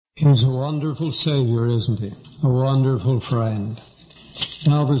He's a wonderful Savior, isn't he? A wonderful friend.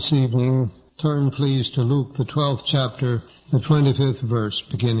 Now this evening, turn please to Luke, the 12th chapter, the 25th verse,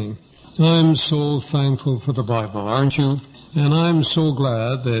 beginning. I'm so thankful for the Bible, aren't you? And I'm so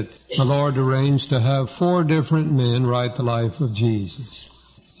glad that the Lord arranged to have 4 different men write the life of Jesus.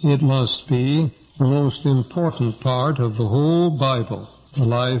 It must be the most important part of the whole Bible, the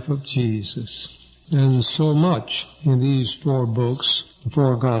life of Jesus. And so much in these 4 books,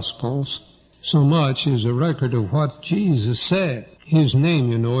 4 Gospels, so much is a record of what Jesus said. His name,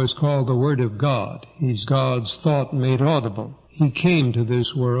 you know, is called the Word of God. He's God's thought made audible. He came to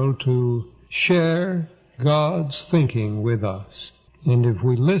this world to share God's thinking with us. And if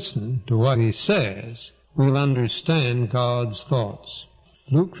we listen to what He says, we'll understand God's thoughts.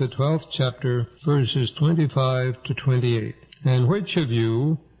 Luke, the 12th chapter, verses 25 to 28. And which of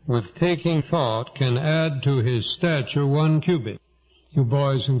you, with taking thought, can add to his stature 1 cubit? You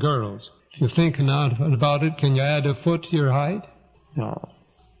boys and girls, if you're thinking about it, can you add a foot to your height? No.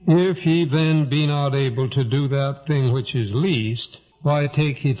 If ye then be not able to do that thing which is least, why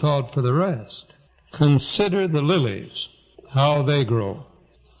take ye thought for the rest? Consider the lilies, how they grow.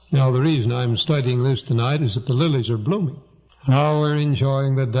 Now the reason I'm studying this tonight is that the lilies are blooming. How we're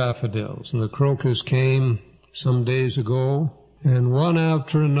enjoying the daffodils, and the crocus came some days ago, and one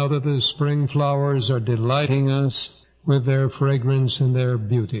after another the spring flowers are delighting us with their fragrance and their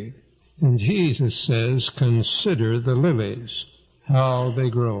beauty. And Jesus says, consider the lilies, how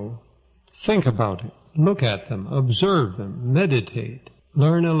they grow. Think about it. Look at them. Observe them. Meditate.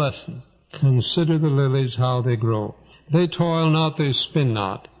 Learn a lesson. Consider the lilies, how they grow. They toil not, they spin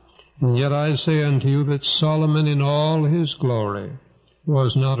not. And yet I say unto you that Solomon in all his glory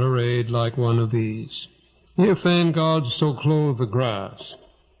was not arrayed like one of these. If then God so clothe the grass,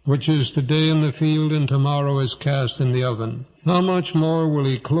 which is today in the field and tomorrow is cast in the oven, how much more will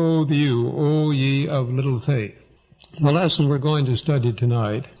He clothe you, O ye of little faith? The lesson we're going to study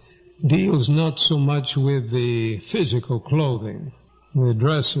tonight deals not so much with the physical clothing, the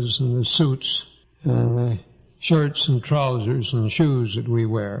dresses and the suits and the shirts and trousers and shoes that we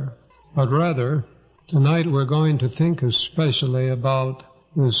wear, but rather tonight we're going to think especially about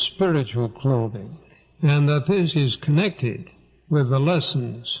the spiritual clothing, and that this is connected with the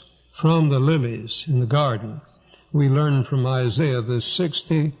lessons from the lilies in the garden. We learn from Isaiah, the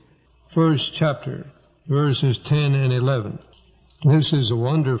 61st chapter, verses 10 and 11. This is a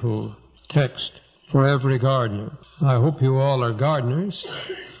wonderful text for every gardener. I hope you all are gardeners.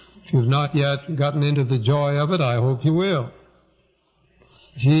 If you've not yet gotten into the joy of it, I hope you will.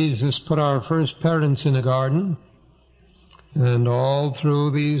 Jesus put our first parents in a garden, and all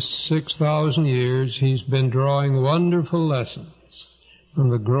through these 6,000 years, He's been drawing wonderful lessons from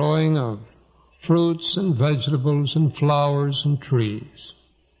the growing of fruits and vegetables and flowers and trees.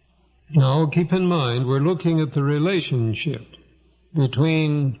 Now, keep in mind, we're looking at the relationship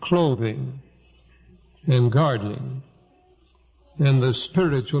between clothing and gardening and the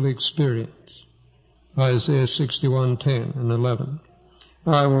spiritual experience. Isaiah 61:10 and 11.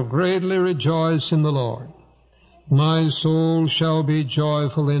 I will greatly rejoice in the Lord. My soul shall be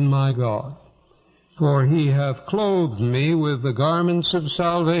joyful in my God, for He hath clothed me with the garments of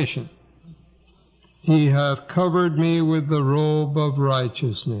salvation. He hath covered me with the robe of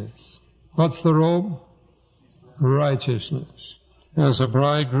righteousness. What's the robe? Righteousness. As a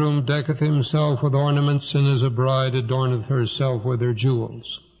bridegroom decketh himself with ornaments, and as a bride adorneth herself with her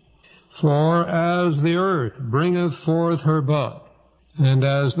jewels. For as the earth bringeth forth her bud, and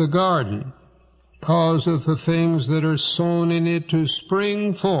as the garden causeth the things that are sown in it to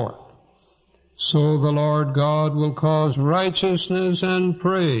spring forth, so the Lord God will cause righteousness and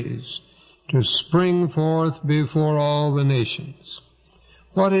praise to spring forth before all the nations.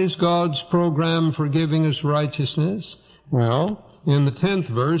 What is God's program for giving us righteousness? Well, in the 10th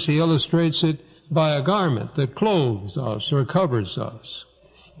verse, He illustrates it by a garment that clothes us or covers us.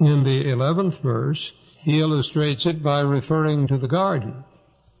 In the 11th verse, He illustrates it by referring to the garden.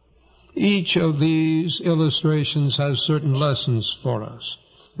 Each of these illustrations has certain lessons for us,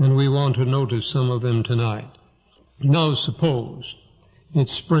 and we want to notice some of them tonight. Now suppose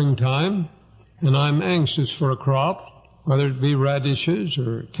it's springtime, and I'm anxious for a crop, whether it be radishes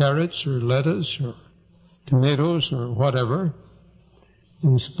or carrots or lettuce or tomatoes or whatever.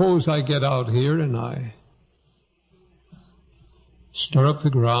 And suppose I get out here and I stir up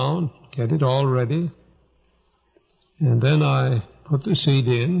the ground, get it all ready, and then I put the seed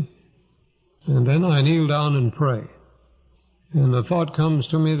in, and then I kneel down and pray. And the thought comes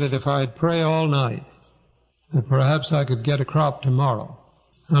to me that if I'd pray all night, that perhaps I could get a crop tomorrow.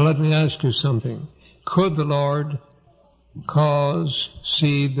 Now let me ask you something. Could the Lord cause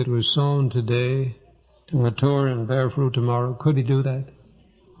seed that was sown today to mature and bear fruit tomorrow? Could he do that?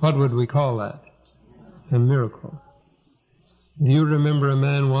 What would we call that? A miracle. Do you remember a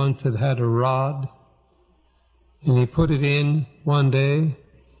man once that had a rod, and he put it in one day,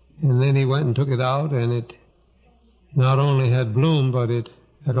 and then he went and took it out, and it not only had bloom, but it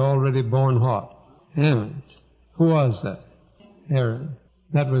had already borne what? Almonds. Who was that? Aaron.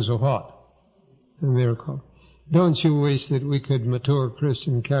 That was a what? A miracle. Don't you wish that we could mature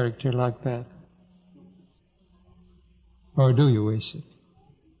Christian character like that? Or do you wish it?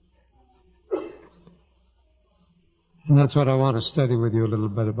 And that's what I want to study with you a little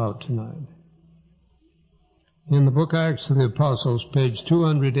bit about tonight. In the book Acts of the Apostles, page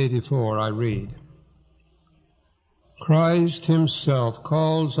 284, I read, Christ himself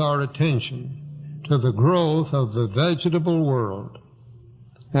calls our attention to the growth of the vegetable world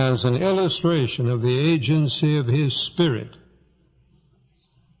as an illustration of the agency of his Spirit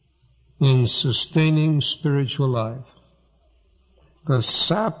in sustaining spiritual life. The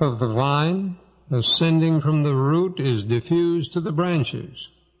sap of the vine, ascending from the root, is diffused to the branches,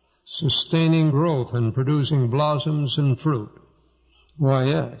 sustaining growth and producing blossoms and fruit. Why,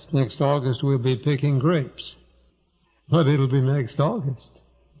 yes, next August we'll be picking grapes. But it'll be next August.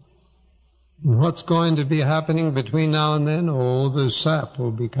 And what's going to be happening between now and then? Oh, the sap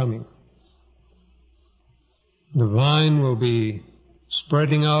will be coming. The vine will be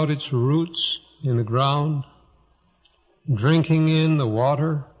spreading out its roots in the ground, drinking in the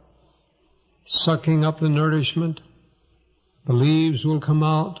water, sucking up the nourishment. The leaves will come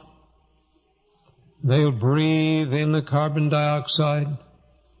out. They'll breathe in the carbon dioxide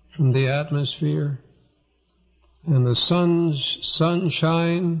from the atmosphere. And the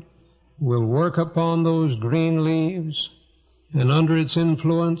sunshine will work upon those green leaves, and under its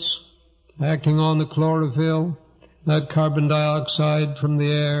influence, acting on the chlorophyll, that carbon dioxide from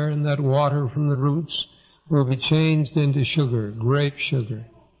the air and that water from the roots will be changed into sugar, grape sugar.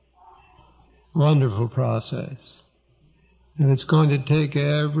 Wonderful process. And it's going to take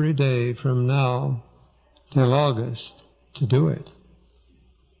every day from now till August to do it.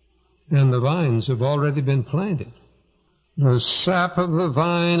 And the vines have already been planted. The sap of the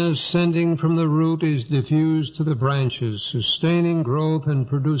vine ascending from the root is diffused to the branches, sustaining growth and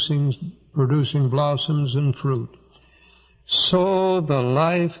producing blossoms and fruit. So the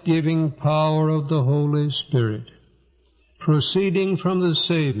life-giving power of the Holy Spirit, proceeding from the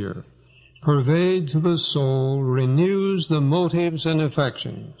Savior, pervades the soul, renews the motives and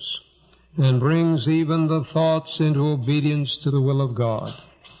affections, and brings even the thoughts into obedience to the will of God,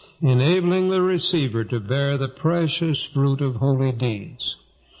 enabling the receiver to bear the precious fruit of holy deeds.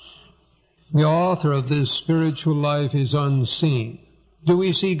 The author of this spiritual life is unseen. Do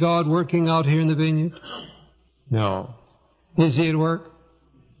we see God working out here in the vineyard? No. Is he at work?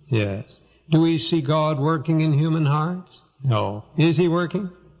 Yes. Do we see God working in human hearts? No. Is he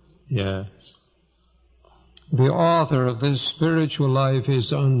working? Yes. The author of this spiritual life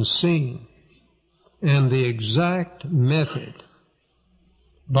is unseen, and the exact method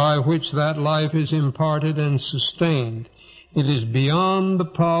by which that life is imparted and sustained, it is beyond the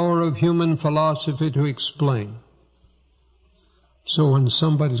power of human philosophy to explain. So when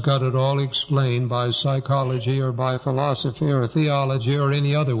somebody's got it all explained by psychology or by philosophy or theology or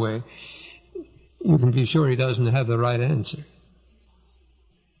any other way, you can be sure he doesn't have the right answer,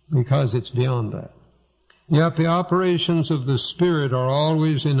 because it's beyond that. Yet the operations of the Spirit are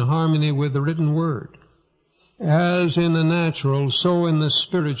always in harmony with the written Word. As in the natural, so in the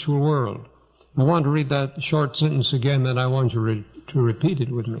spiritual world. I want to read that short sentence again, then I want you to repeat it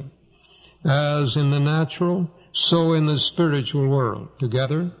with me. As in the natural, so in the spiritual world.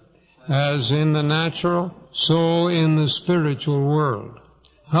 Together. As in the natural, so in the spiritual world.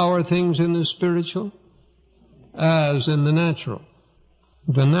 How are things in the spiritual? As in the natural.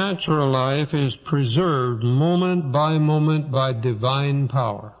 The natural life is preserved moment by divine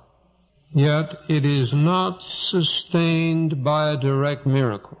power. Yet it is not sustained by a direct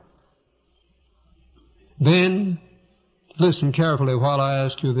miracle. Then, listen carefully while I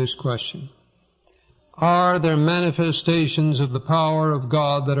ask you this question. Are there manifestations of the power of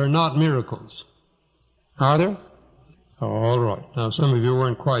God that are not miracles? Are there? All right. Now, some of you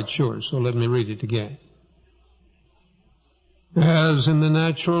weren't quite sure, so let me read it again. As in the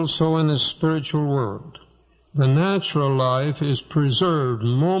natural, so in the spiritual world. The natural life is preserved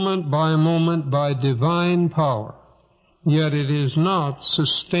moment by divine power, yet it is not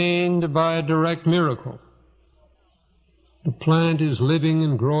sustained by a direct miracle. The plant is living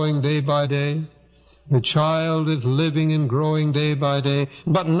and growing day by day. The child is living and growing day by day,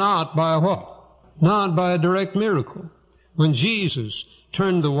 but not by what? Not by a direct miracle. When Jesus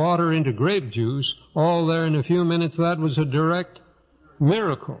turned the water into grape juice, all there in a few minutes, that was a direct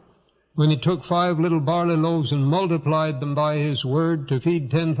miracle. When he took 5 little barley loaves and multiplied them by his word to feed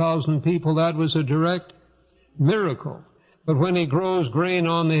 10,000 people, that was a direct miracle. But when he grows grain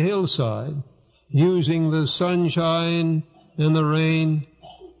on the hillside, using the sunshine and the rain,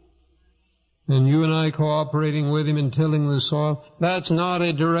 and you and I cooperating with him in tilling the soil, that's not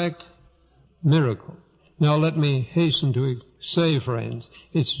a direct miracle. Now let me hasten to say, friends,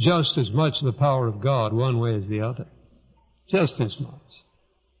 it's just as much the power of God one way as the other. Just as much.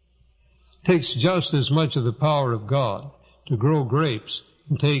 It takes just as much of the power of God to grow grapes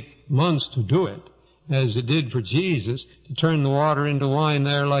and take months to do it as it did for Jesus to turn the water into wine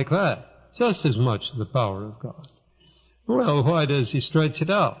there like that. Just as much of the power of God. Well, why does he stretch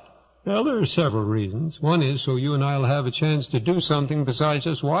it out? Well, there are several reasons. One is so you and I will have a chance to do something besides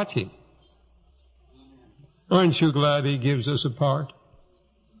just watching. Aren't you glad he gives us a part?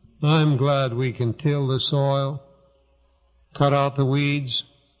 I'm glad we can till the soil, cut out the weeds,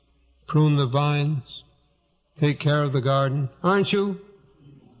 prune the vines, take care of the garden. Aren't you?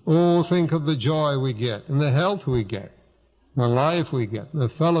 Oh, think of the joy we get and the health we get, the life we get, the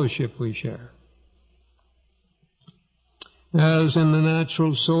fellowship we share. As in the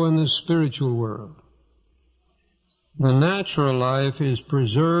natural, so in the spiritual world. The natural life is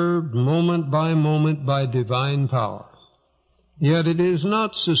preserved moment by divine power. Yet it is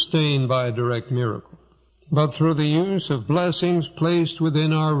not sustained by a direct miracle, but through the use of blessings placed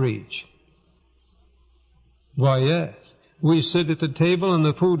within our reach. Why, yes, we sit at the table and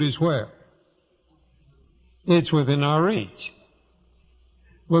the food is where? It's within our reach.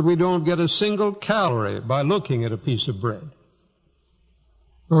 But we don't get a single calorie by looking at a piece of bread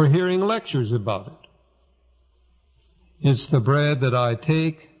or hearing lectures about it. It's the bread that I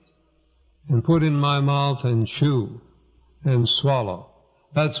take and put in my mouth and chew and swallow.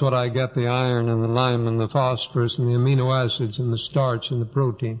 That's what I get the iron and the lime and the phosphorus and the amino acids and the starch and the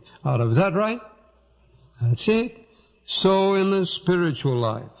protein out of. Is that right? That's it. So in the spiritual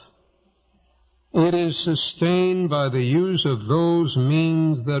life, it is sustained by the use of those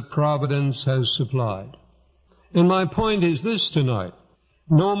means that providence has supplied. And my point is this tonight.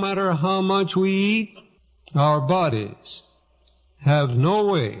 No matter how much we eat, our bodies have no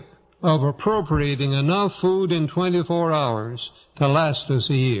way of appropriating enough food in 24 hours to last us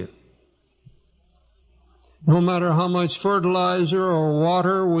a year. No matter how much fertilizer or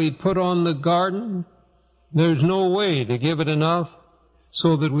water we put on the garden, there's no way to give it enough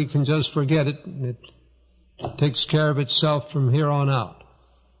so that we can just forget it and it takes care of itself from here on out.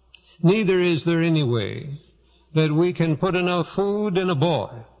 Neither is there any way that we can put enough food in a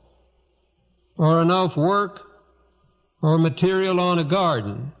boy or enough work or material on a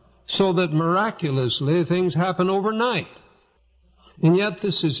garden so that miraculously things happen overnight. And yet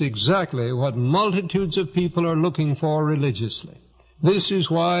this is exactly what multitudes of people are looking for religiously. This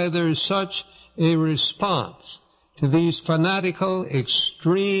is why there is such a response to these fanatical,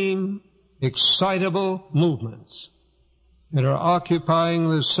 extreme, excitable movements that are occupying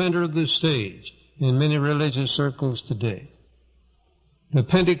the center of the stage in many religious circles today. The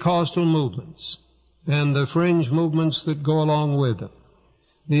Pentecostal movements and the fringe movements that go along with them.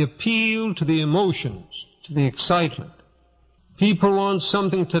 The appeal to the emotions, to the excitement. People want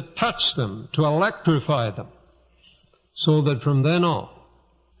something to touch them, to electrify them, so that from then on,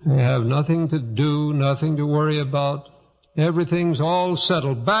 they have nothing to do, nothing to worry about. Everything's all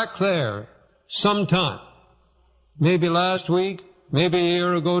settled back there sometime. Maybe last week, maybe a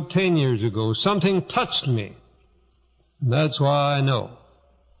year ago, 10 years ago. Something touched me. That's why I know.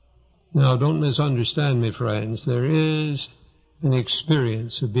 Now, don't misunderstand me, friends. There is an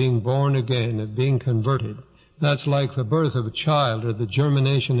experience of being born again, of being converted. That's like the birth of a child or the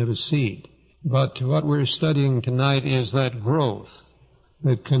germination of a seed. But what we're studying tonight is that growth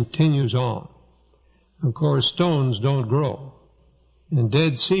that continues on. Of course, stones don't grow, and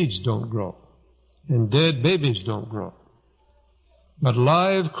dead seeds don't grow, and dead babies don't grow. But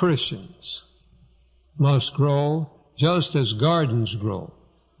live Christians must grow just as gardens grow.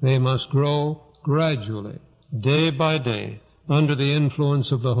 They must grow gradually, day by day, under the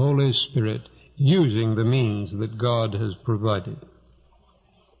influence of the Holy Spirit, using the means that God has provided.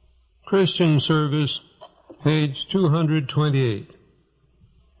 Christian Service, page 228.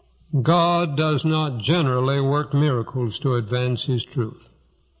 God does not generally work miracles to advance His truth.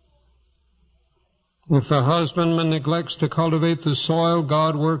 If the husbandman neglects to cultivate the soil,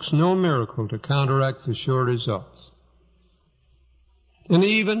 God works no miracle to counteract the sure results. And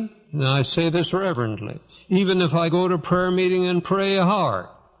even, and I say this reverently, even if I go to prayer meeting and pray hard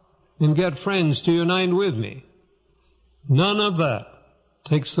and get friends to unite with me, None of that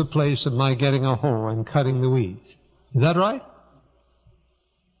takes the place of my getting a hoe and cutting the weeds. Is that right?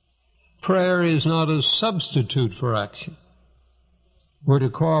 Prayer is not a substitute for action. We're to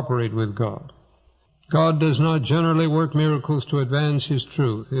cooperate with God. God does not generally work miracles to advance His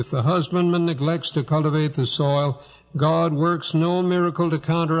truth. If the husbandman neglects to cultivate the soil, God works no miracle to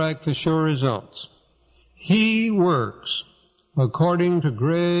counteract the sure results. He works according to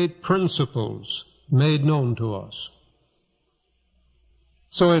great principles made known to us.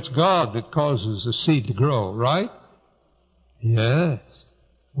 So it's God that causes the seed to grow, right? Yes.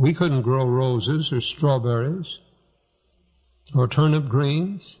 We couldn't grow roses or strawberries or turnip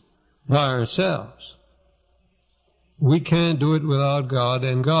greens by ourselves. We can't do it without God,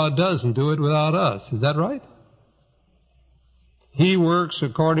 and God doesn't do it without us. Is that right? He works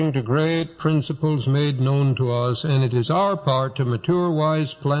according to great principles made known to us, and it is our part to mature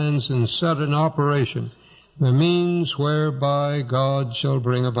wise plans and set in operation the means whereby God shall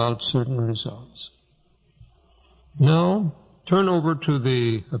bring about certain results. Now, turn over to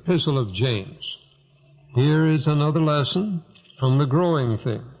the Epistle of James. Here is another lesson from the growing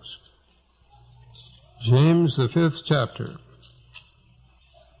things. James, the 5th chapter.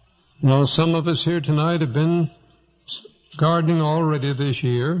 Now, some of us here tonight have been gardening already this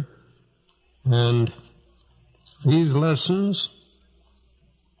year, and these lessons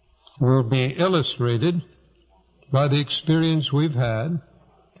will be illustrated by the experience we've had,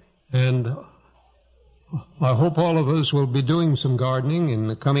 and I hope all of us will be doing some gardening in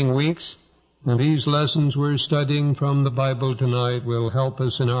the coming weeks, and these lessons we're studying from the Bible tonight will help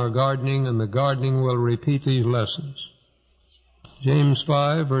us in our gardening, and the gardening will repeat these lessons. James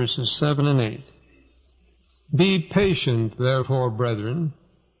 5, verses 7 and 8. Be patient, therefore, brethren,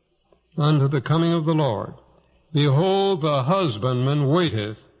 unto the coming of the Lord. Behold, the husbandman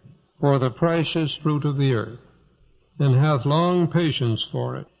waiteth for the precious fruit of the earth, and hath long patience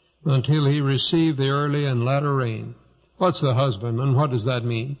for it, until he receive the early and latter rain. What's the husbandman? What does that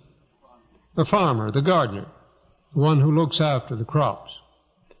mean? The farmer, the gardener, the one who looks after the crops.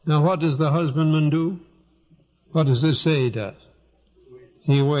 Now, what does the husbandman do? What does this say he does?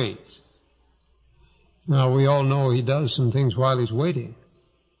 He waits. Now, we all know he does some things while he's waiting.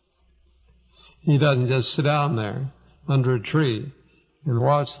 He doesn't just sit down there under a tree and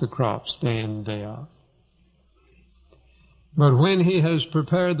watch the crops day in and day out. But when he has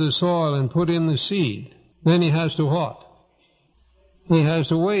prepared the soil and put in the seed, then he has to what? He has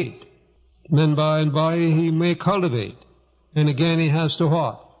to wait. Then by and by he may cultivate. And again he has to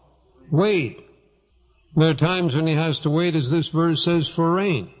what? Wait. There are times when he has to wait, as this verse says, for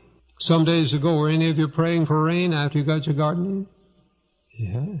rain. Some days ago, were any of you praying for rain after you got your garden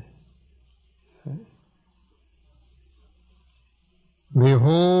in? Yeah.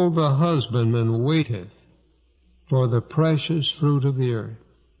 Behold, the husbandman waiteth for the precious fruit of the earth,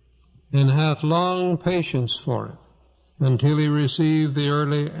 and hath long patience for it, until he receive the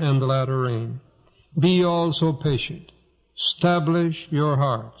early and the latter rain. Be also patient. Establish your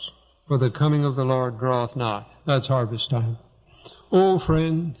hearts, for the coming of the Lord draweth nigh. That's harvest time. Oh,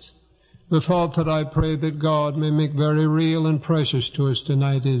 friends, the thought that I pray that God may make very real and precious to us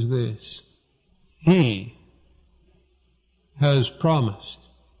tonight is this. He has promised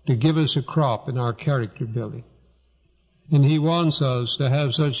to give us a crop in our character building. And He wants us to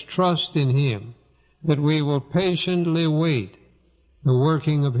have such trust in Him that we will patiently wait the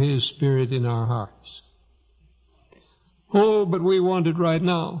working of His Spirit in our hearts. Oh, but we want it right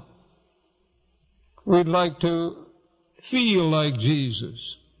now. We'd like to feel like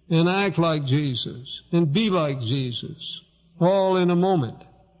Jesus and act like Jesus and be like Jesus, all in a moment.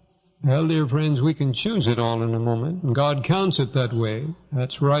 Well, dear friends, we can choose it all in a moment, and God counts it that way.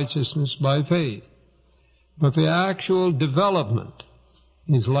 That's righteousness by faith. But the actual development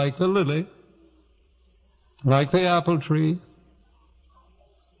is like the lily, like the apple tree,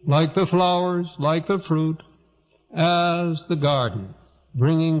 like the flowers, like the fruit, as the garden,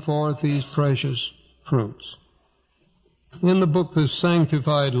 bringing forth these precious fruits. In the book The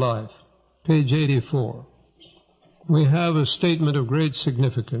Sanctified Life, page 84, we have a statement of great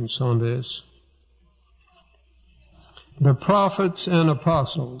significance on this. The prophets and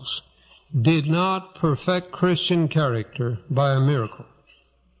apostles did not perfect Christian character by a miracle.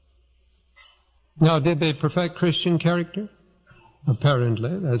 Now, did they perfect Christian character?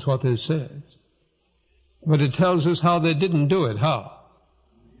 Apparently, that's what this says. But it tells us how they didn't do it. How?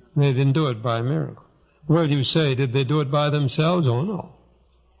 They didn't do it by a miracle. Well, you say, did they do it by themselves? Oh, no.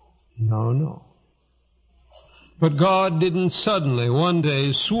 No. But God didn't suddenly one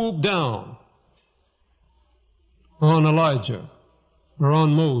day swoop down on Elijah or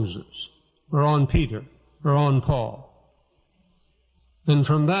on Moses or on Peter or on Paul And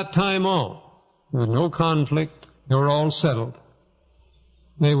from that time on, there was no conflict. They were all settled.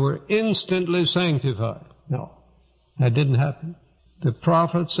 They were instantly sanctified. No, that didn't happen. The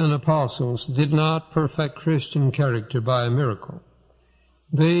prophets and apostles did not perfect Christian character by a miracle.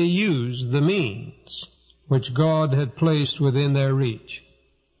 They used the means which God had placed within their reach.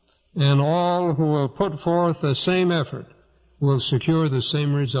 And all who will put forth the same effort will secure the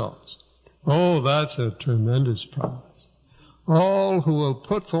same results. Oh, that's a tremendous promise. All who will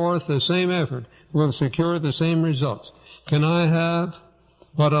put forth the same effort will secure the same results. Can I have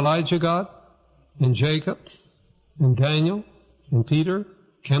what Elijah got, and Jacob, and Daniel, and Peter?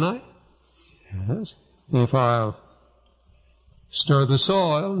 Can I? Yes. If I'll stir the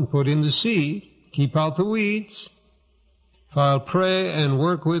soil and put in the seed, keep out the weeds, if I'll pray and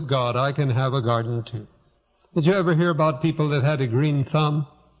work with God, I can have a garden too. Did you ever hear about people that had a green thumb?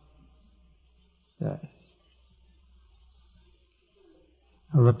 Yeah.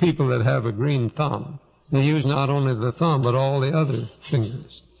 Well, the people that have a green thumb, they use not only the thumb, but all the other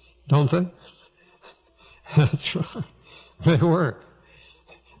fingers. Don't they? That's right. They work.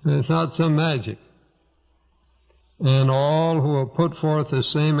 It's not some magic. And all who will put forth the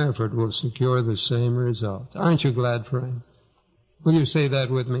same effort will secure the same results. Aren't you glad, friend? Will you say that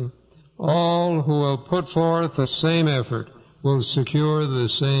with me? All who will put forth the same effort will secure the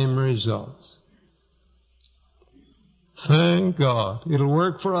same results. Thank God. It'll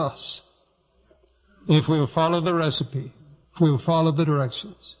work for us if we'll follow the recipe, if we'll follow the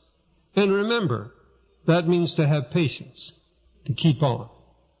directions. And remember, that means to have patience, to keep on,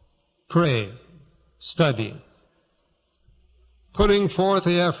 pray, study, putting forth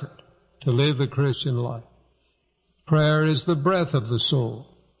the effort to live the Christian life. Prayer is the breath of the soul.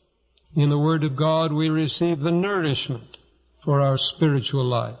 In the Word of God, we receive the nourishment for our spiritual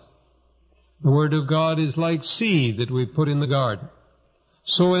life. The Word of God is like seed that we put in the garden.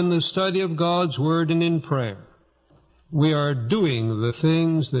 So in the study of God's Word and in prayer, we are doing the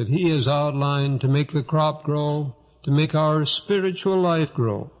things that He has outlined to make the crop grow, to make our spiritual life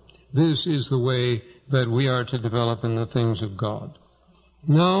grow. This is the way that we are to develop in the things of God.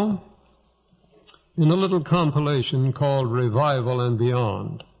 Now, in a little compilation called Revival and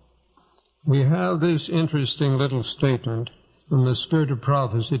Beyond, we have this interesting little statement from the Spirit of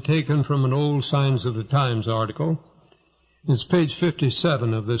Prophecy taken from an old Signs of the Times article. It's page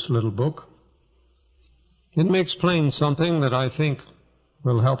 57 of this little book. It makes plain something that I think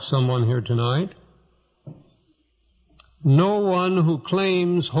will help someone here tonight. No one who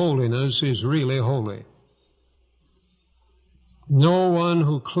claims holiness is really holy. No one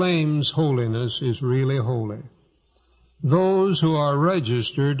who claims holiness is really holy. Those who are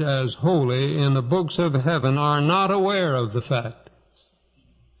registered as holy in the books of heaven are not aware of the fact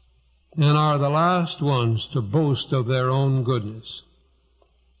and are the last ones to boast of their own goodness.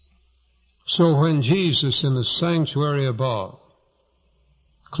 So when Jesus in the sanctuary above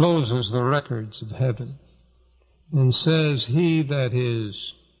closes the records of heaven and says, "He that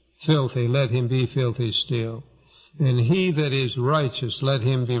is filthy, let him be filthy still. And he that is righteous, let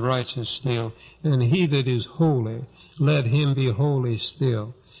him be righteous still. And he that is holy, let him be holy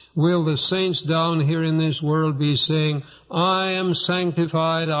still." Will the saints down here in this world be saying, "I am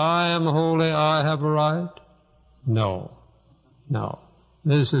sanctified, I am holy, I have arrived"? No. No.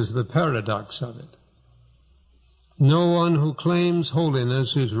 This is the paradox of it. No one who claims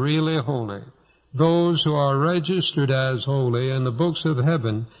holiness is really holy. Those who are registered as holy in the books of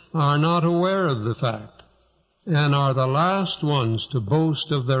heaven are not aware of the fact and are the last ones to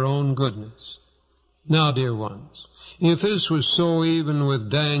boast of their own goodness. Now, dear ones, if this was so even with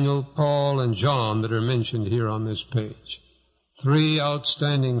Daniel, Paul, and John that are mentioned here on this page, three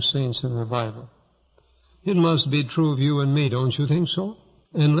outstanding saints in the Bible, it must be true of you and me, don't you think so?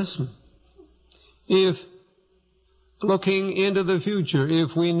 And listen, if looking into the future,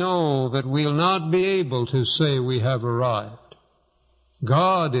 if we know that we'll not be able to say we have arrived,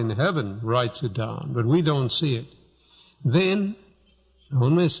 God in heaven writes it down, but we don't see it, then,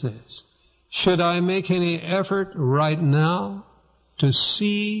 don't miss this, should I make any effort right now to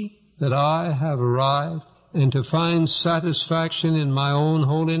see that I have arrived and to find satisfaction in my own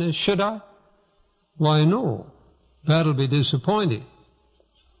holiness? Should I? Why, no. That'll be disappointing.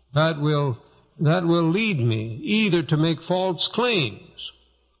 That will lead me either to make false claims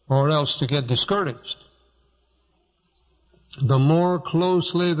or else to get discouraged. The more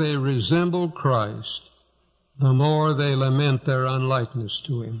closely they resemble Christ, the more they lament their unlikeness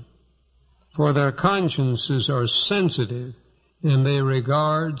to Him. For their consciences are sensitive, and they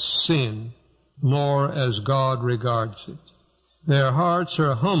regard sin more as God regards it. Their hearts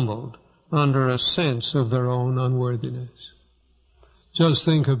are humbled under a sense of their own unworthiness. Just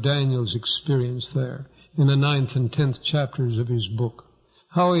think of Daniel's experience there in the 9th and 10th chapters of his book.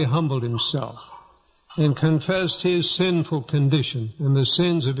 How he humbled himself and confessed his sinful condition and the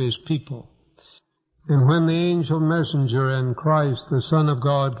sins of his people. And when the angel messenger and Christ, the Son of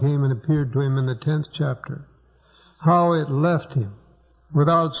God, came and appeared to him in the 10th chapter, how it left him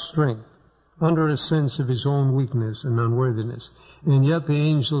without strength, under a sense of his own weakness and unworthiness. And yet the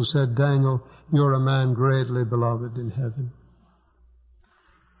angel said, Daniel, you're a man greatly beloved in heaven.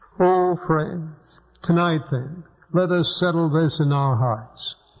 Oh, friends, tonight then, let us settle this in our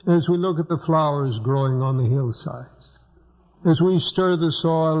hearts as we look at the flowers growing on the hillsides, as we stir the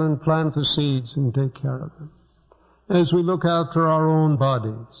soil and plant the seeds and take care of them, as we look after our own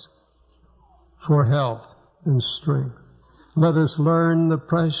bodies for health and strength. Let us learn the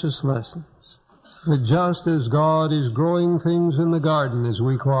precious lessons that just as God is growing things in the garden as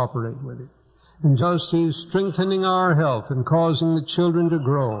we cooperate with it, and just as strengthening our health and causing the children to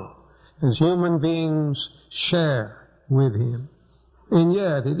grow, as human beings share with Him. And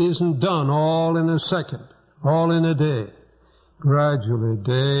yet it isn't done all in a second, all in a day. Gradually,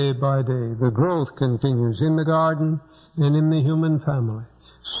 day by day, the growth continues in the garden and in the human family.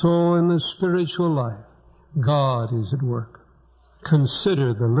 So in the spiritual life, God is at work.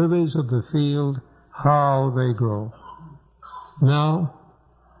 Consider the lilies of the field, how they grow. Now,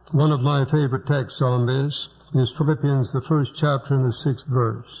 one of my favorite texts on this is Philippians, the 1st chapter and the 6th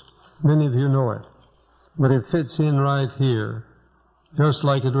verse. Many of you know it, but it fits in right here, just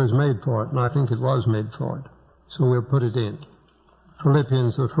like it was made for it, and I think it was made for it. So we'll put it in.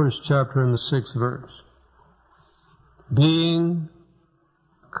 Philippians, the 1st chapter and the 6th verse. Being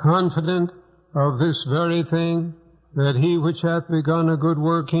confident of this very thing, that he which hath begun a good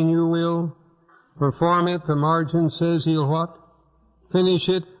work in you will perform it. The margin says he'll what? Finish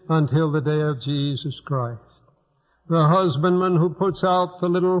it until the day of Jesus Christ. The husbandman who puts out the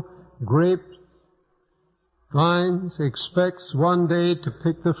little grape vines expects one day to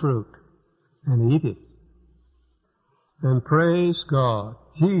pick the fruit and eat it. And praise God,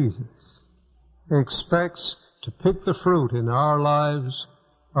 Jesus expects to pick the fruit in our lives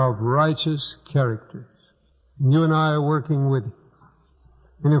of righteous characters. You and I are working with it.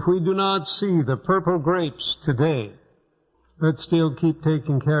 And if we do not see the purple grapes today, let's still keep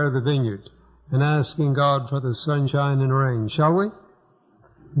taking care of the vineyard and asking God for the sunshine and rain, shall we?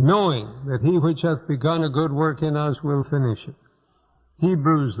 Knowing that he which hath begun a good work in us will finish it.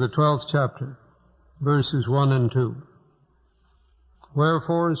 Hebrews, the 12th chapter, verses 1 and 2.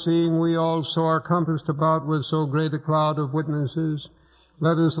 Wherefore, seeing we also are compassed about with so great a cloud of witnesses,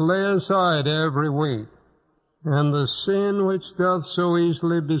 let us lay aside every weight, and the sin which doth so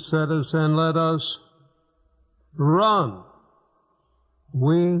easily beset us, and let us run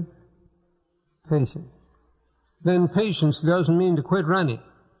with patience. Then patience doesn't mean to quit running.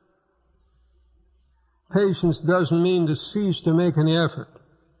 Patience doesn't mean to cease to make any effort.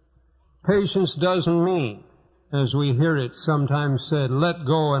 Patience doesn't mean, as we hear it sometimes said, let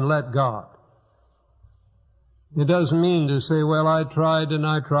go and let God. It doesn't mean to say, well, I tried,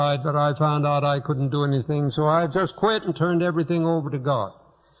 but I found out I couldn't do anything, so I just quit and turned everything over to God.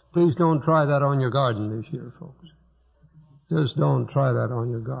 Please don't try that on your garden this year, folks. Just don't try that on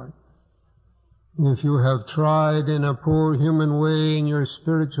your garden. If you have tried in a poor human way in your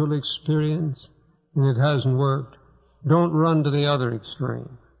spiritual experience and it hasn't worked, don't run to the other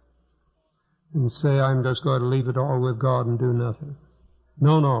extreme and say, I'm just going to leave it all with God and do nothing.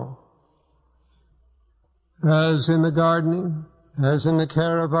 No. As in the gardening, as in the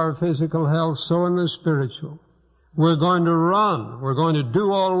care of our physical health, so in the spiritual. We're going to run. We're going to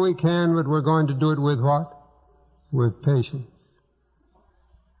do all we can, but we're going to do it with what? With patience.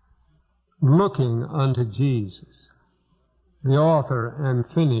 Looking unto Jesus, the author and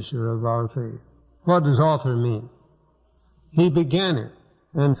finisher of our faith. What does author mean? He began it.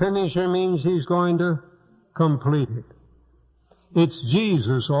 And finisher means he's going to complete it. It's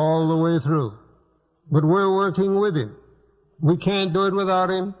Jesus all the way through. But we're working with Him. We can't do it without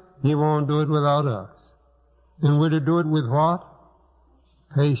Him. He won't do it without us. And we're to do it with what?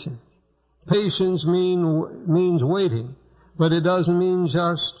 Patience. Patience means waiting. But it doesn't mean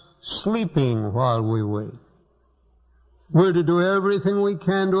just sleeping while we wait. We're to do everything we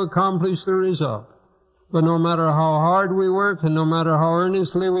can to accomplish the result. But no matter how hard we work and no matter how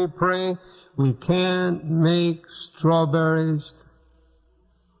earnestly we pray, we can't make strawberries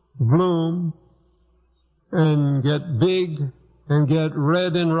bloom and get big and get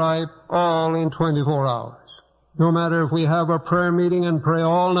red and ripe all in 24 hours. No matter if we have a prayer meeting and pray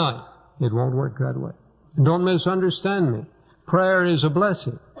all night, it won't work that way. And don't misunderstand me. Prayer is a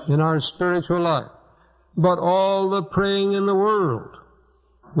blessing in our spiritual life. But all the praying in the world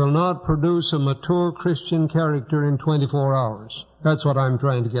will not produce a mature Christian character in 24 hours. That's what I'm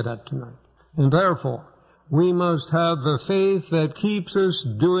trying to get at tonight. And therefore, we must have the faith that keeps us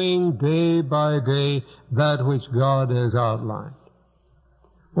doing day by day that which God has outlined.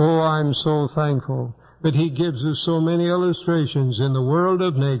 Oh, I'm so thankful that He gives us so many illustrations in the world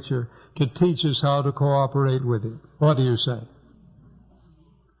of nature to teach us how to cooperate with Him. What do you say?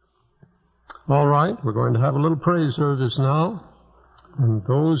 All right, we're going to have a little praise service now. And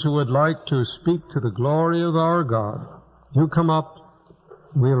those who would like to speak to the glory of our God, you come up.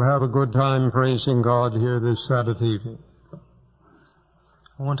 We'll have a good time praising God here this Sabbath evening.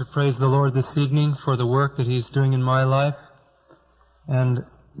 I want to praise the Lord this evening for the work that He's doing in my life. And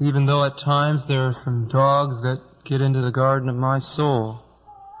even though at times there are some dogs that get into the garden of my soul,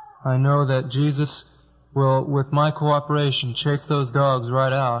 I know that Jesus will, with my cooperation, chase those dogs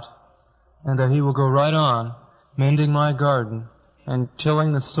right out, and that He will go right on, mending my garden and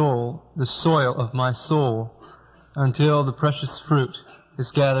tilling the soil of my soul until the precious fruit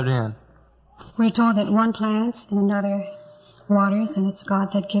is gathered in. We're told that one plants and another waters, and it's God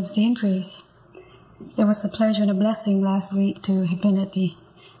that gives the increase. It was a pleasure and a blessing last week to have been at the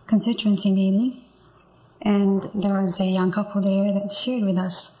constituency meeting, and there was a young couple there that shared with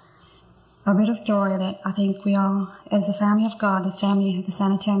us a bit of joy that I think we all, as the family of God, the family of the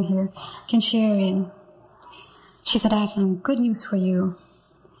Sanitarium here, can share in. She said, I have some good news for you.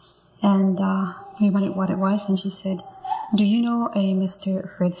 And we wondered what it was, and she said, do you know a Mr.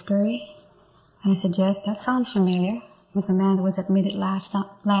 Frazee? And I said, yes, that sounds familiar. It was a man that was admitted last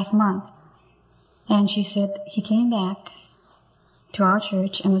month. And she said, he came back to our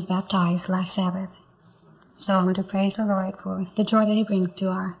church and was baptized last Sabbath. So I'm going to praise the Lord for the joy that He brings to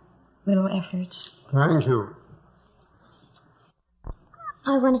our little efforts. Thank you.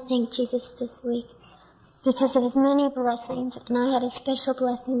 I want to thank Jesus this week because of His many blessings, and I had a special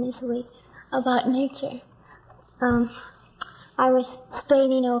blessing this week about nature. I was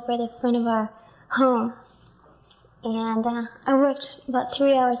spading over the front of our home, and I worked about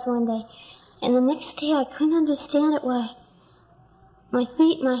 3 hours one day, and the next day I couldn't understand it why my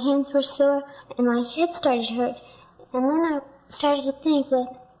feet, my hands were sore, and my head started to hurt, and then I started to think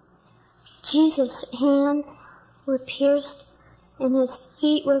that Jesus' hands were pierced, and His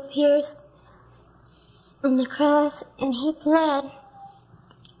feet were pierced on the cross, and He bled,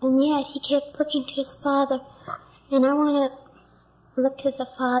 and yet He kept looking to His Father, and I want to look to the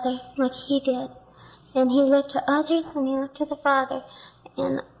Father like He did, and He looked to others, and He looked to the Father,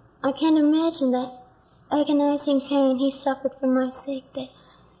 and I can't imagine that agonizing pain He suffered for my sake,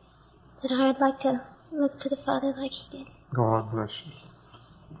 that I'd like to look to the Father like He did. God bless you.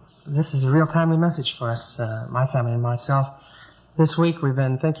 This is a real timely message for us, my family and myself. This week we've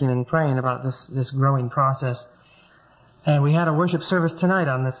been thinking and praying about this growing process. And we had a worship service tonight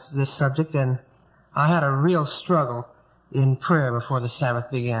on this subject, and I had a real struggle in prayer before the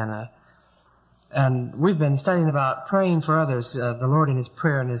Sabbath began. And we've been studying about praying for others. The Lord in His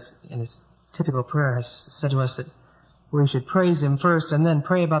prayer, in His typical prayer, has said to us that we should praise Him first and then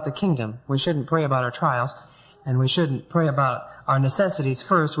pray about the kingdom. We shouldn't pray about our trials, and we shouldn't pray about our necessities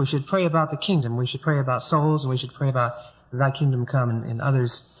first. We should pray about the kingdom. We should pray about souls, and we should pray about Thy kingdom come in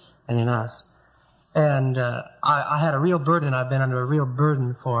others and in us. And I had a real burden. I've been under a real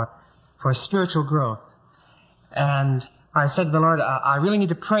burden for spiritual growth. And I said to the Lord, I really need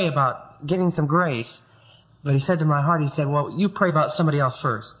to pray about getting some grace. But He said to my heart, He said, well, you pray about somebody else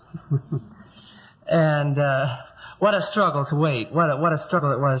first. And what a struggle to wait. What a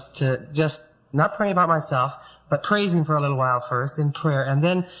struggle it was to just not pray about myself, but praise Him for a little while first in prayer, and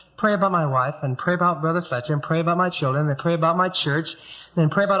then pray about my wife, and pray about Brother Fletcher, and pray about my children, then pray about my church, then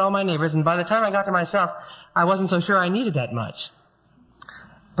pray about all my neighbors. And by the time I got to myself, I wasn't so sure I needed that much.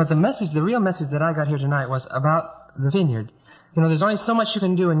 But the real message that I got here tonight was about the vineyard. You know, there's only so much you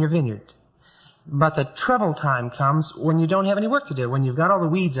can do in your vineyard. But the trouble time comes when you don't have any work to do, when you've got all the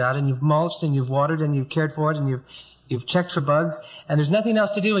weeds out, and you've mulched, and you've watered, and you've cared for it, and you've checked for bugs, and there's nothing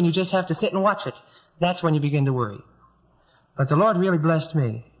else to do, and you just have to sit and watch it. That's when you begin to worry. But the Lord really blessed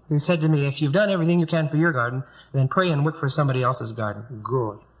me. He said to me, if you've done everything you can for your garden, then pray and work for somebody else's garden.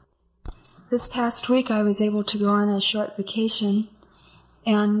 Good. This past week I was able to go on a short vacation,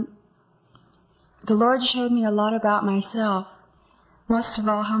 and the Lord showed me a lot about myself. Most of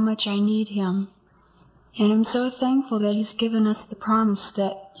all, how much I need Him. And I'm so thankful that He's given us the promise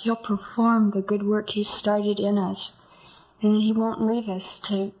that He'll perform the good work He started in us, and that He won't leave us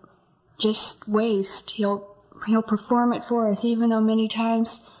to just waste. He'll perform it for us. Even though many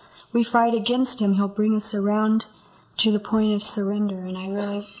times we fight against Him, He'll bring us around to the point of surrender, and I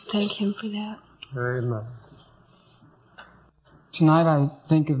really thank Him for that. Amen. Tonight I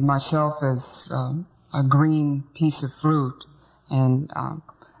think of myself as a green piece of fruit, and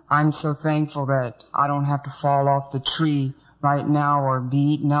I'm so thankful that I don't have to fall off the tree right now or be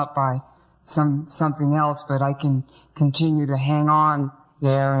eaten up by something else, but I can continue to hang on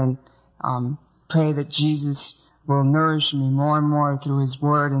there and pray that Jesus will nourish me more and more through His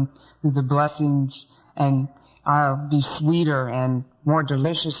Word and through the blessings, and I'll be sweeter and more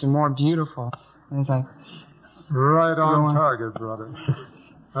delicious and more beautiful as I Right on target, brother.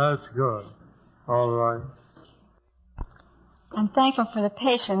 That's good. All right. I'm thankful for the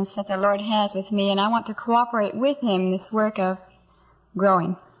patience that the Lord has with me, and I want to cooperate with Him in this work of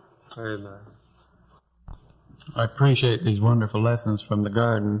growing. Amen. I appreciate these wonderful lessons from the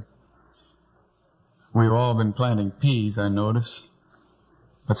garden. We've all been planting peas, I notice.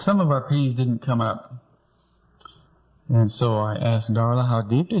 But some of our peas didn't come up. And so I asked Darla, how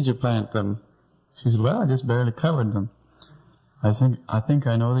deep did you plant them? She said, well, I just barely covered them. I think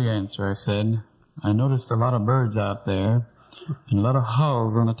I know the answer, I said. I noticed a lot of birds out there and a lot of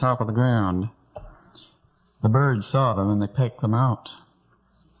hulls on the top of the ground. The birds saw them and they pecked them out.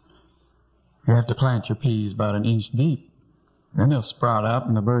 You have to plant your peas about an inch deep. Then they'll sprout up,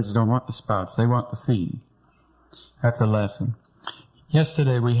 and the birds don't want the sprouts. They want the seed. That's a lesson.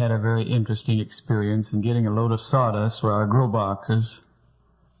 Yesterday we had a very interesting experience in getting a load of sawdust for our grow boxes.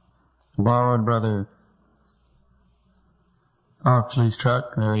 Borrowed Brother Oxley's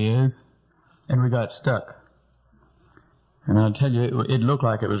truck, there he is, and we got stuck. And I'll tell you, it looked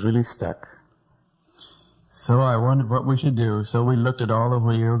like it was really stuck. So I wondered what we should do. So we looked at all the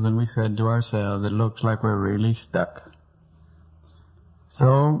wheels and we said to ourselves, it looks like we're really stuck.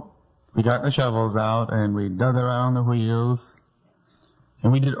 So we got the shovels out and we dug around the wheels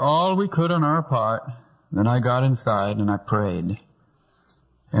and we did all we could on our part. Then I got inside and I prayed.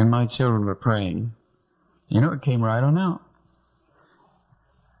 And my children were praying. You know, it came right on out.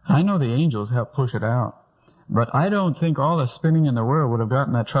 I know the angels helped push it out. But I don't think all the spinning in the world would have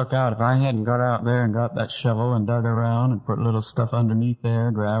gotten that truck out if I hadn't got out there and got that shovel and dug around and put little stuff underneath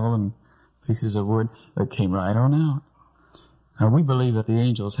there, gravel and pieces of wood. It came right on out. Now we believe that the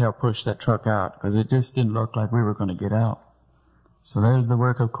angels helped push that truck out because it just didn't look like we were going to get out. So there's the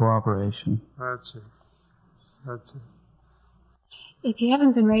work of cooperation. That's it. That's it. If you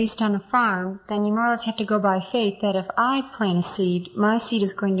haven't been raised on a farm, then you more or less have to go by faith that if I plant a seed, my seed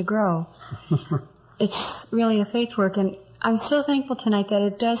is going to grow. It's really a faith work, and I'm so thankful tonight that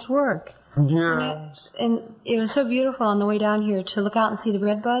it does work. Yes. And it was so beautiful on the way down here to look out and see the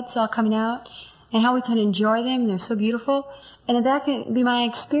red buds all coming out, and how we can enjoy them, and they're so beautiful. And that can be my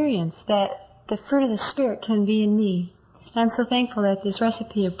experience, that the fruit of the Spirit can be in me. And I'm so thankful that this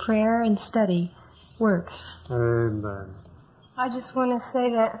recipe of prayer and study works. Amen. I just want to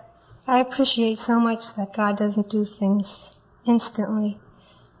say that I appreciate so much that God doesn't do things instantly,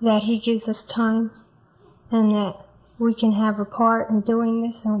 that He gives us time, and that we can have a part in doing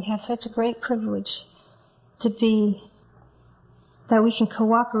this, and we have such a great privilege to be, that we can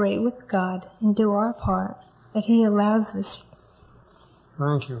cooperate with God and do our part, that He allows us.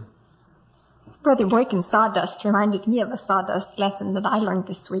 Thank you. Brother Boykin's sawdust reminded me of a sawdust lesson that I learned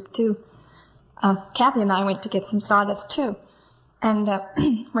this week, too. Kathy and I went to get some sawdust, too. And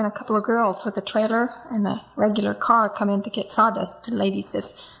when a couple of girls with a trailer and a regular car come in to get sawdust, the lady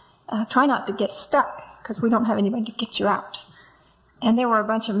says, try not to get stuck, because we don't have anybody to get you out. And there were a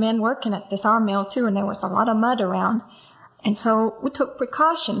bunch of men working at the sawmill, too, and there was a lot of mud around. And so we took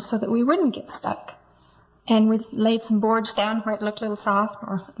precautions so that we wouldn't get stuck. And we laid some boards down where it looked a little soft,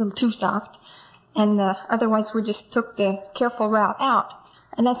 or a little too soft. And otherwise we just took the careful route out.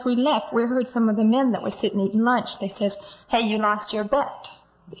 And as we left, we heard some of the men that were sitting eating lunch. They says, hey, you lost your bet,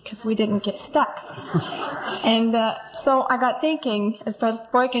 because we didn't get stuck. And so I got thinking, as Brother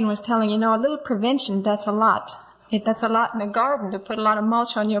Boykin was telling, a little prevention does a lot. It does a lot in the garden to put a lot of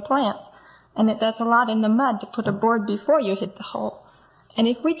mulch on your plants. And it does a lot in the mud to put a board before you hit the hole. And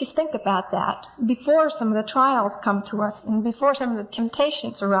if we just think about that, before some of the trials come to us and before some of the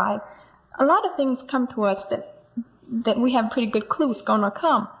temptations arrive, a lot of things come to us that we have pretty good clues going to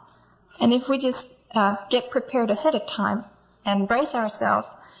come. And if we just get prepared ahead of time and brace ourselves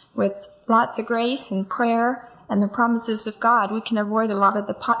with lots of grace and prayer and the promises of God, we can avoid a lot of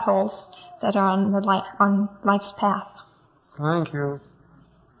the potholes that are on life's path. Thank you.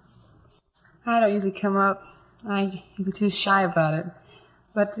 I don't usually come up. I can be too shy about it.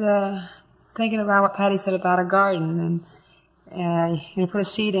 But thinking about what Patty said about a garden, and you put a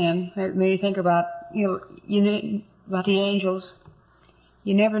seed in, it made me think about about the angels.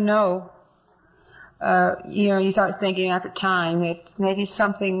 You never know. You start thinking after time that maybe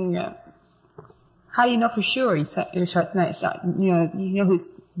something how do you know for sure you know who's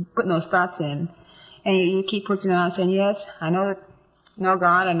putting those thoughts in? And you keep pushing it on saying, yes, I know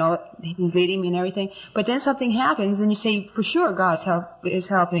God, I know He's leading me and everything. But then something happens and you say, for sure God is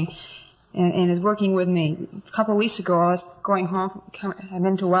helping and is working with me. A couple of weeks ago I was going home, I've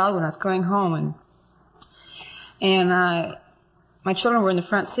been to Wildwood, I was going home and my children were in the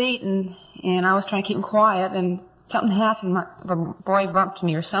front seat and I was trying to keep them quiet and something happened. A boy bumped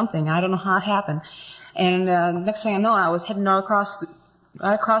me or something. I don't know how it happened. And next thing I know, I was heading right across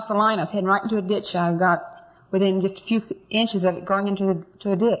the line. I was heading right into a ditch. I got within just a few inches of it going into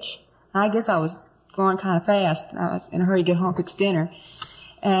a ditch. I guess I was going kind of fast. I was in a hurry to get home, fix dinner.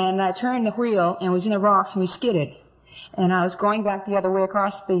 And I turned the wheel and was in the rocks and we skidded. And I was going back the other way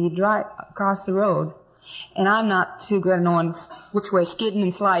across the road. And I'm not too good at knowing which way skidding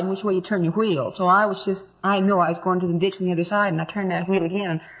and sliding, which way you turn your wheel. So I know I was going to the ditch on the other side, and I turned that wheel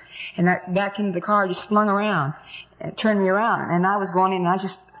again, and that back into the car just flung around, and turned me around. And I was going in,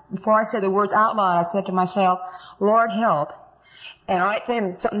 and before I said the words out loud, I said to myself, Lord, help. And right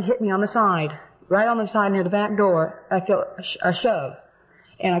then, something hit me on the side, right on the side near the back door. I felt a shove,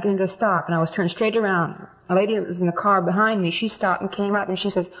 and I couldn't go stop, and I was turned straight around. A lady that was in the car behind me, she stopped and came up, and she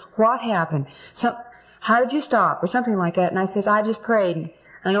says, what happened? How did you stop? Or something like that. And I says, I just prayed.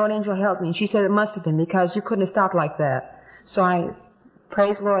 I know an angel helped me. And she said, it must have been because you couldn't have stopped like that. So I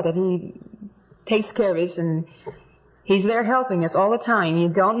praise the Lord that He takes care of us and He's there helping us all the time. You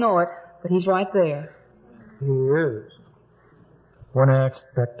don't know it, but He's right there. He is. One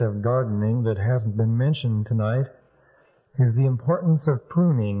aspect of gardening that hasn't been mentioned tonight is the importance of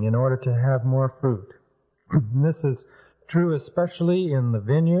pruning in order to have more fruit. This is true especially in the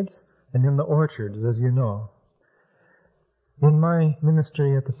vineyards and in the orchards, as you know. In my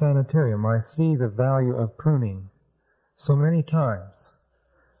ministry at the sanitarium, I see the value of pruning so many times.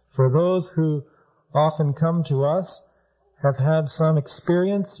 For those who often come to us have had some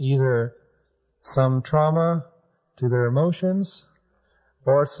experience, either some trauma to their emotions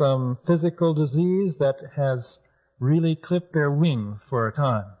or some physical disease that has really clipped their wings for a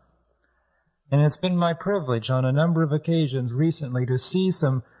time. And it's been my privilege on a number of occasions recently to see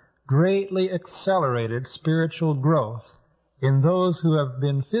some greatly accelerated spiritual growth in those who have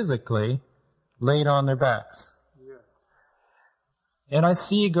been physically laid on their backs. And I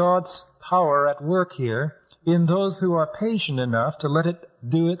see God's power at work here in those who are patient enough to let it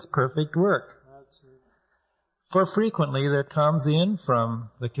do its perfect work. For frequently there comes in from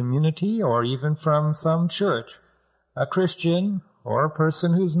the community or even from some church a Christian or a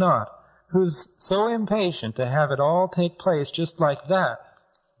person who's not, who's so impatient to have it all take place just like that.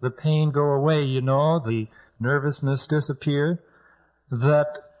 The pain go away, the nervousness disappear,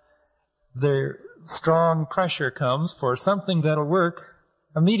 that the strong pressure comes for something that'll work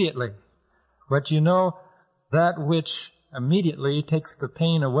immediately. But that which immediately takes the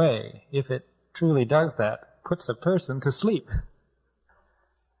pain away, if it truly does that, puts a person to sleep.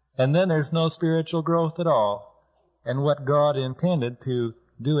 And then there's no spiritual growth at all. And what God intended to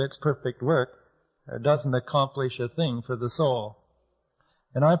do its perfect work doesn't accomplish a thing for the soul.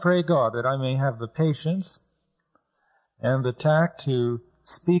 And I pray God that I may have the patience and the tact to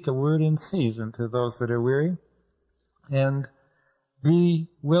speak a word in season to those that are weary, and be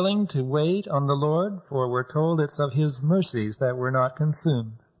willing to wait on the Lord, for we're told it's of His mercies that we're not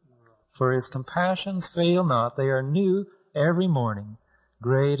consumed. For His compassions fail not, they are new every morning.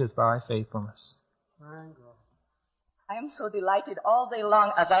 Great is Thy faithfulness. I am so delighted all day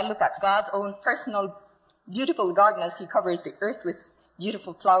long as I look at God's own personal, beautiful garden as He covers the earth with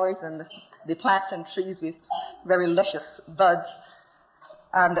beautiful flowers and the plants and trees with very luscious buds.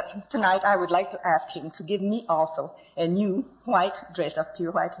 And tonight I would like to ask Him to give me also a new white dress of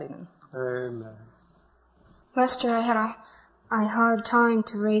pure white linen. Amen. Last year I had a hard time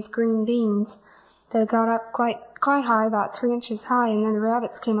to raise green beans. They got up quite high, about 3 inches high, and then the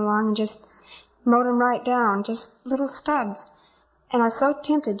rabbits came along and just mowed them right down, just little stubs. And I was so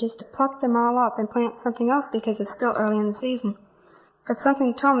tempted just to pluck them all up and plant something else because it's still early in the season. But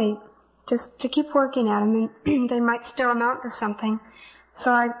something told me just to keep working at them, and they might still amount to something.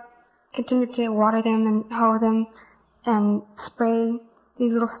 So I continued to water them and hoe them and spray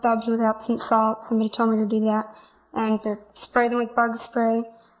these little stubs with Epsom salt. Somebody told me to do that. And to spray them with bug spray.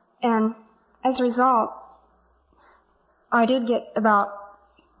 And as a result, I did get about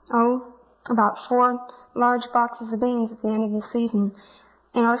 4 large boxes of beans at the end of the season.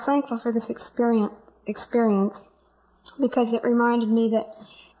 And I was thankful for this experience because it reminded me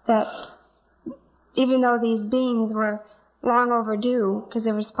that even though these beans were long overdue, because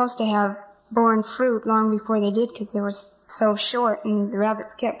they were supposed to have borne fruit long before they did, because they were so short, and the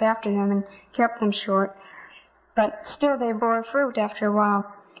rabbits kept after them and kept them short. But still they bore fruit after a while.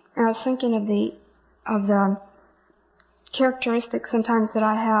 And I was thinking of the characteristics sometimes that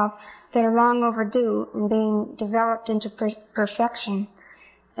I have that are long overdue in being developed into perfection,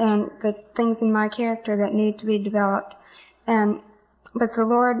 and the things in my character that need to be developed. But the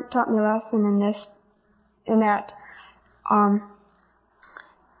Lord taught me a lesson in this, in that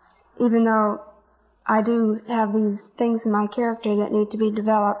even though I do have these things in my character that need to be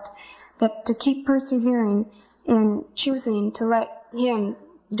developed, that to keep persevering in choosing to let Him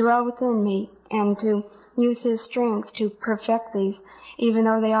dwell within me and to use His strength to perfect these, even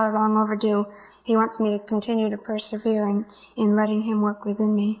though they are long overdue. He wants me to continue to persevere in letting Him work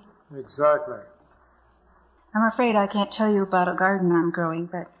within me. Exactly. I'm afraid I can't tell you about a garden I'm growing,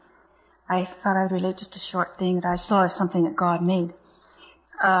 but I thought I'd relate just a short thing that I saw as something that God made.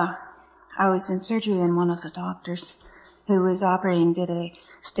 I was in surgery, and one of the doctors who was operating did a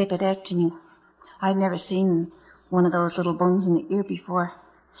stapedectomy. I'd never seen one of those little bones in the ear before.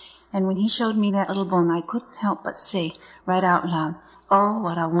 And when he showed me that little bone, I couldn't help but say right out loud, "Oh,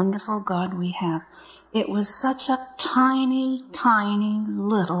 what a wonderful God we have." It was such a tiny, tiny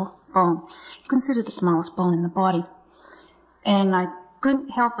little bone. It's considered the smallest bone in the body. And I couldn't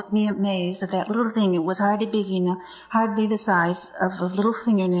help but be amazed at that little thing. It was hardly big enough, hardly the size of a little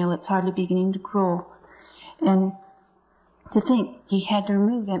fingernail that's hardly beginning to grow. And to think he had to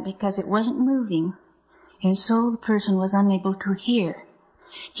remove that because it wasn't moving. And so the person was unable to hear.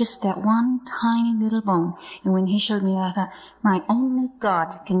 Just that one tiny little bone. And when he showed me that, I thought, my only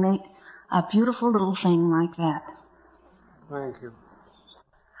God can make a beautiful little thing like that. Thank you.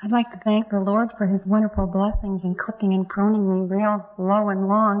 I'd like to thank the Lord for His wonderful blessings in clipping and pruning me real low and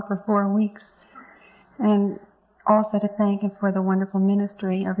long for 4 weeks. And also to thank Him for the wonderful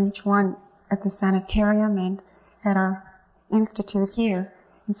ministry of each one at the sanitarium and at our institute here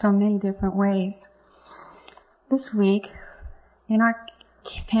in so many different ways. This week, in our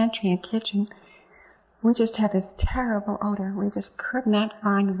pantry and kitchen, we just had this terrible odor. We just could not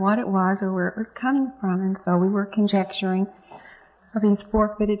find what it was or where it was coming from, and so we were conjecturing of these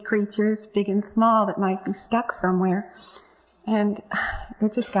four-footed creatures, big and small, that might be stuck somewhere. And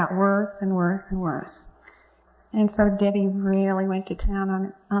it just got worse and worse and worse. And so Debbie really went to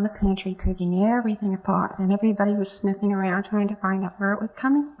town on the pantry, taking everything apart, and everybody was sniffing around trying to find out where it was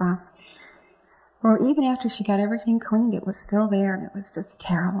coming from. Well, even after she got everything cleaned, it was still there, and it was just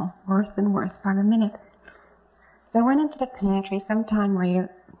terrible, worse and worse by the minute. So I went into the pantry sometime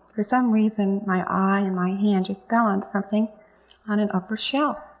later. For some reason, my eye and my hand just fell on something on an upper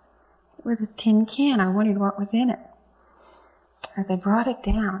shelf. It was a tin can. I wondered what was in it. As I brought it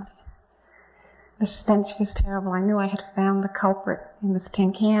down, the stench was terrible. I knew I had found the culprit in this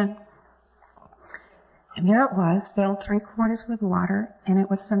tin can. And there it was, filled 3/4 with water, and it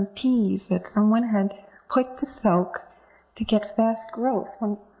was some peas that someone had put to soak to get fast growth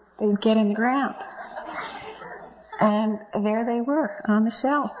when they'd get in the ground. And there they were on the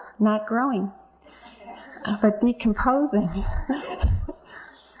shelf, not growing, but decomposing.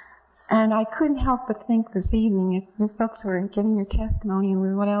 And I couldn't help but think this evening, if you folks were giving your testimony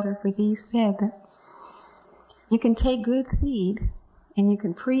and what Elder Frazee said, that you can take good seed and you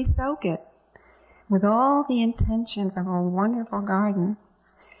can pre-soak it with all the intentions of a wonderful garden,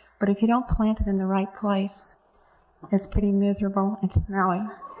 but if you don't plant it in the right place, it's pretty miserable and smelly.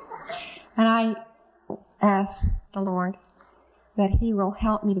 And I ask the Lord that He will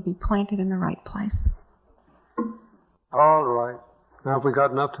help me to be planted in the right place. All right. Now have we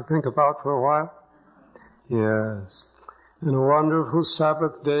got enough to think about for a while? Yes. And a wonderful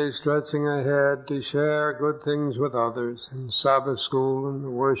Sabbath day stretching ahead to share good things with others in Sabbath school and the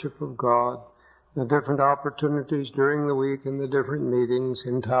worship of God, the different opportunities during the week and the different meetings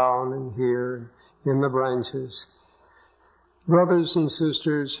in town and here in the branches. Brothers and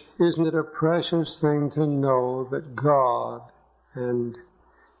sisters, isn't it a precious thing to know that God and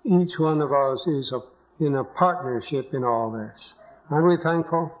each one of us is in a partnership in all this? Aren't we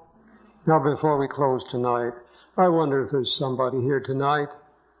thankful? Now, before we close tonight, I wonder if there's somebody here tonight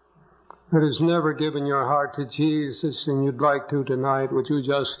that has never given your heart to Jesus and you'd like to tonight. Would you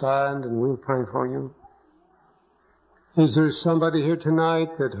just stand and we'll pray for you? Is there somebody here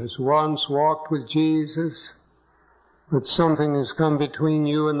tonight that has once walked with Jesus, but something has come between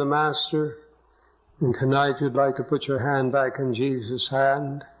you and the Master, and tonight you'd like to put your hand back in Jesus'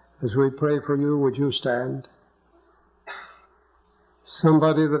 hand? As we pray for you, would you stand?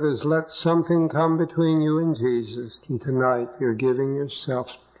 Somebody that has let something come between you and Jesus, and tonight you're giving yourself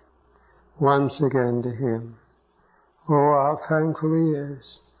once again to Him. Oh, how thankful He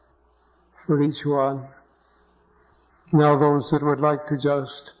is for each one. Now those that would like to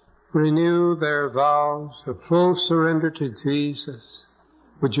just renew their vows of full surrender to Jesus,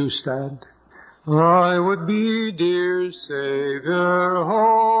 would you stand? I would be, dear Savior,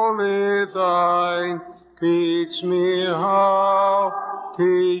 wholly thine. Teach me how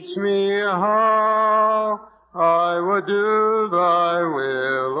I would do thy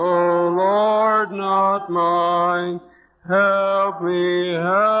will, O Lord, not mine. Help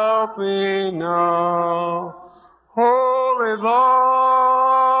me now.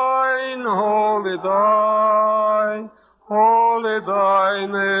 Holy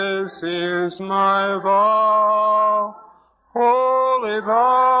thine, this is my vow. Holy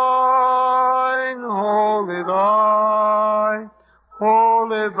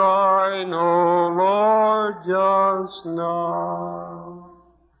thine, O Lord, just now.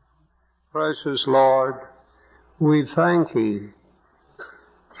 Precious Lord, we thank Thee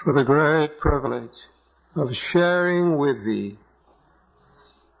for the great privilege of sharing with Thee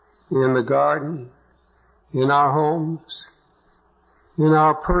in the garden, in our homes, in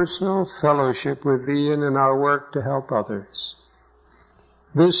our personal fellowship with Thee, and in our work to help others.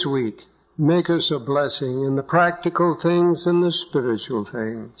 This week, make us a blessing in the practical things and the spiritual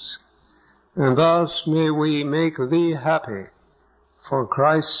things, and thus may we make Thee happy. For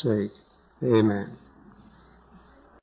Christ's sake, amen.